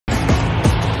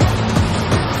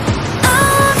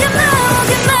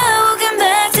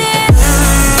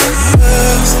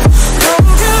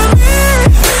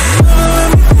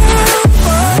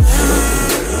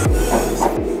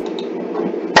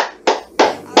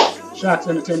Shots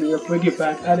Entertainment here, bring it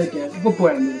back at it again with a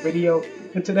brand new video.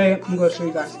 And today I'm going to show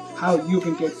you guys how you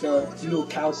can get the new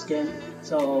cow skin.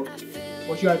 So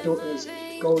what you gotta do is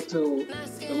go to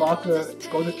the locker,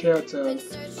 go to character.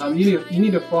 You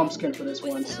need a farm skin for this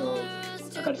one. So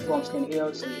I got the farm skin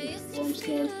here. So you get the farm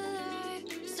skin.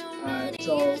 Alright,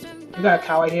 so you got a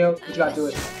cow right here. What you gotta do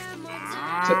is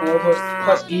tip him over.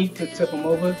 Press E to tip him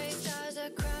over.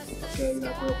 Okay, you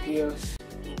gotta go up here.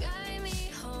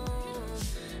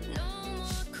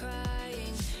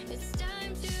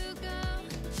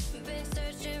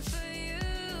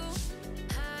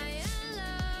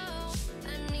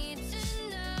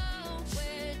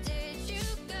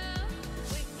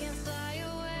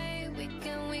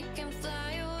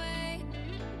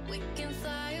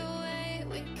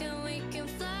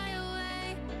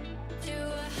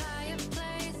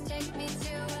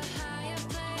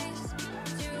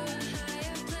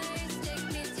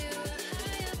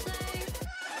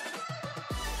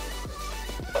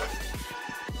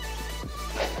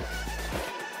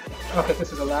 Okay,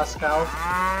 this is the last cow.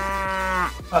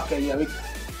 Okay, yeah, let's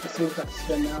see if I can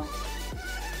spin now.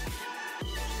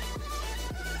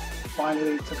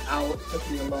 Finally took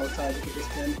me a long time to get this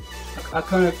skin. I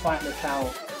couldn't find the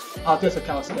cow. Oh, there's a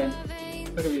cow skin.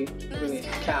 Look at me,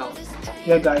 cow.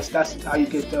 Yeah guys, that's how you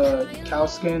get the cow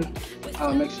skin.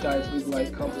 Make sure you guys leave a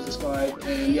like, comment, subscribe,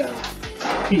 and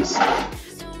yeah, peace.